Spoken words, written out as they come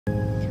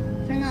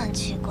很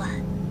奇怪，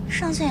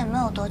上线也没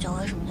有多久，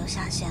为什么就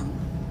下线了？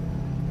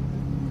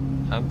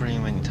还不是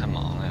因为你太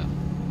忙了呀。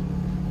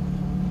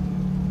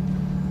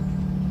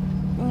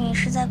你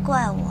是在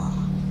怪我？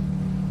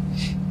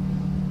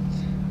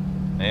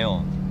没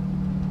有，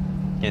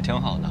也挺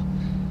好的。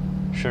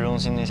市中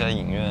心那家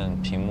影院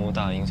屏幕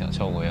大，音响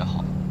效果也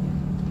好，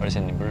而且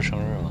你不是生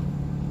日吗？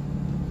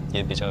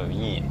也比较有意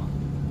义嘛。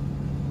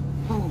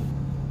嗯。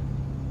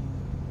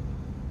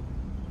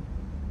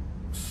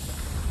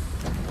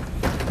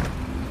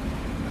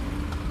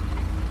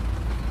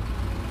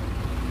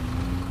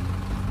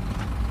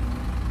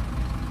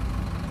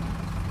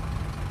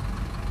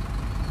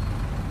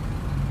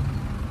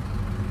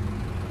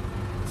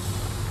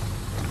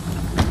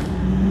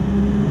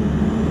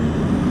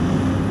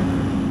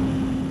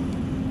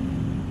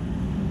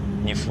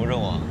你扶着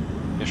我，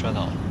别摔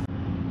倒了。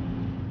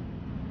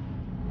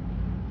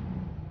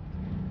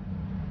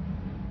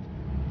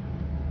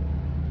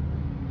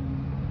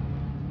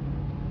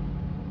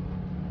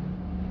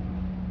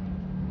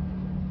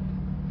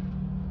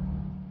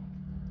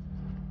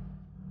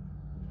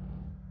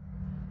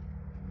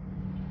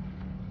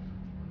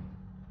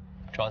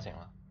抓紧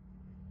了。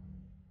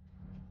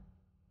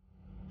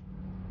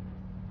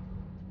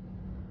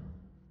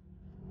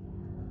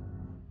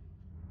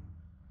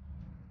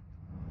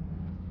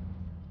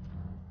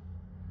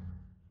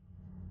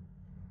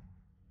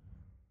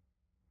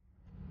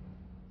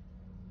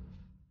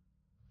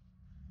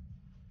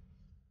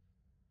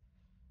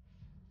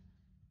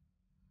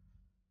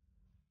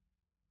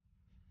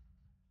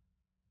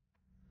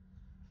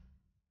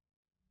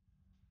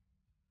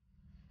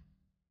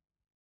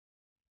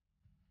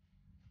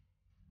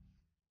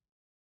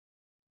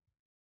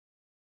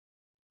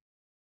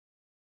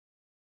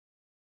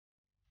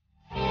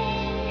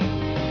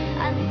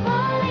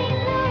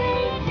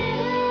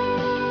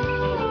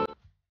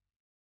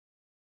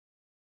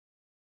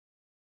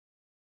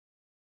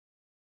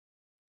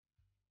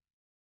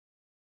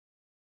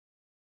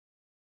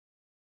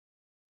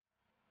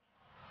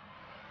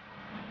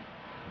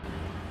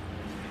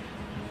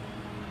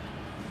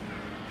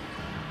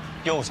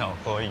又想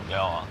喝饮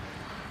料啊？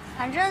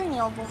反正你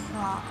又不喝。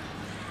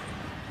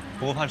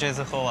不怕这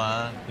次喝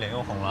完脸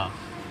又红了？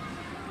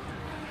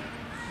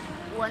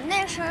我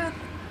那是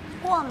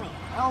过敏，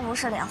又不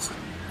是脸红。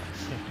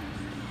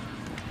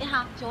你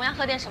好，请问要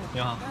喝点什么？你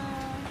好，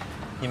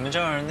你们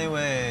这儿那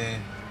位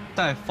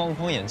戴方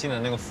框眼镜的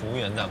那个服务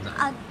员在不在？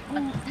啊，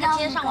他今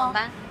天上晚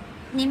班。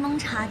柠檬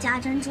茶加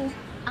珍珠。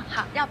啊，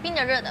好，要冰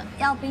的热的？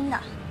要冰的。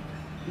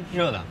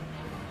热的，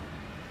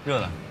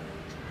热的。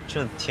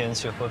这天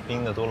气喝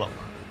冰的多冷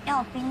啊！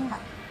要冰的。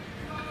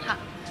好，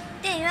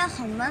电影院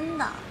很闷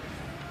的。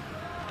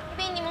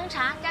冰柠檬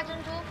茶加珍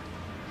珠。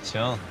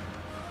行，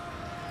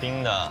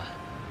冰的。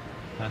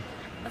来，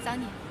我找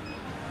你。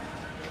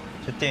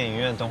这电影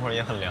院等会儿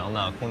也很凉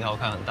的，空调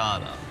开很大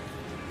的，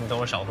你等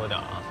会儿少喝点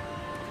啊。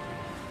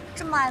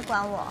这么爱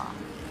管我？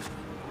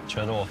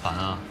觉得我烦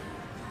啊？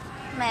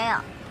没有。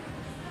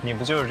你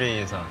不就是这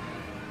意思？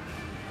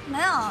没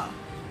有。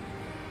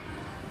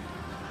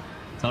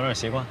早点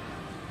习惯。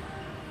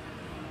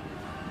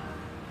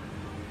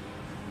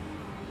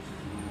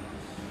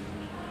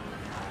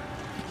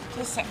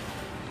谢谢。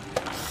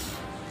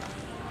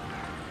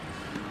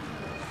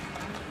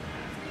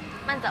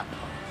慢走。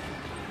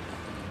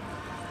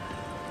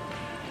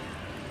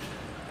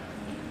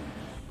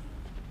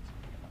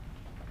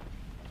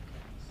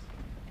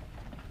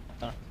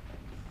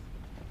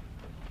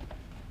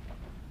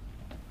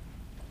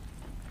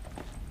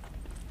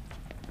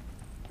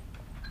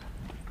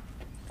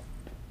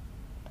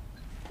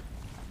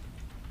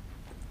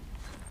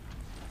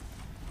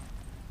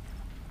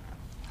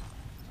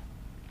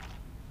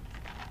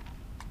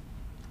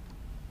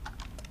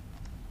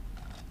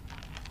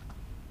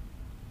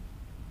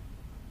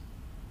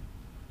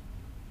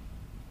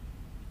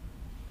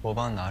我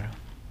帮你拿着。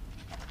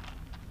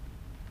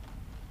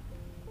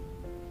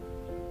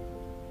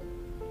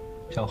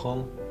想喝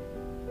吗？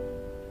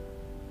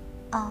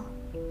哦。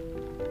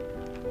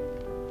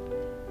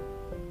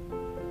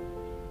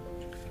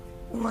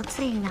我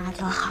自己拿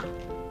就好。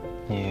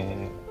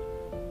你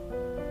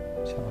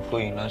想喝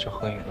饮料就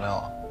喝饮料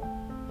啊，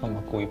干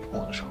嘛故意碰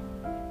我的手？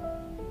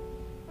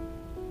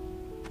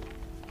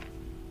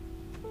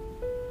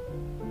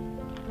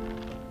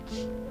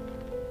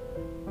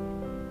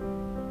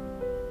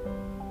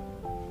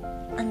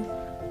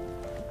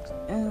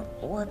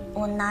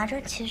我拿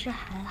着其实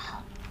还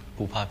好。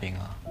不怕冰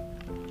啊？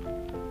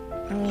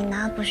你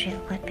拿不是也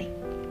会冰？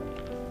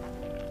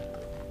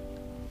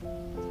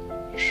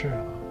是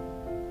啊。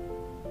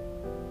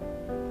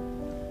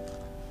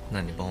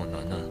那你帮我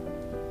暖暖。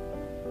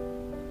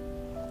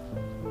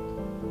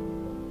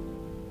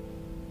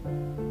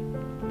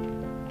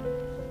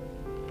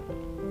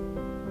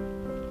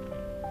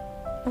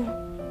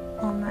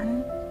我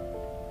们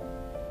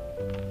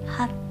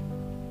还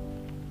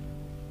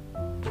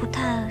不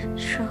太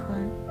适合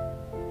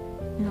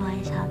暖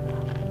一下吧？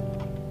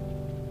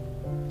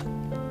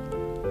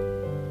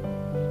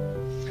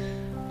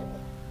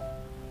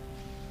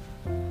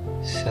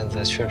现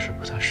在确实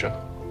不太适合。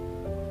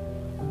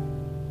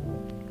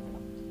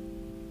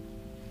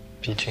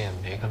毕竟也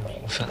没个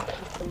名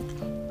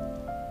分。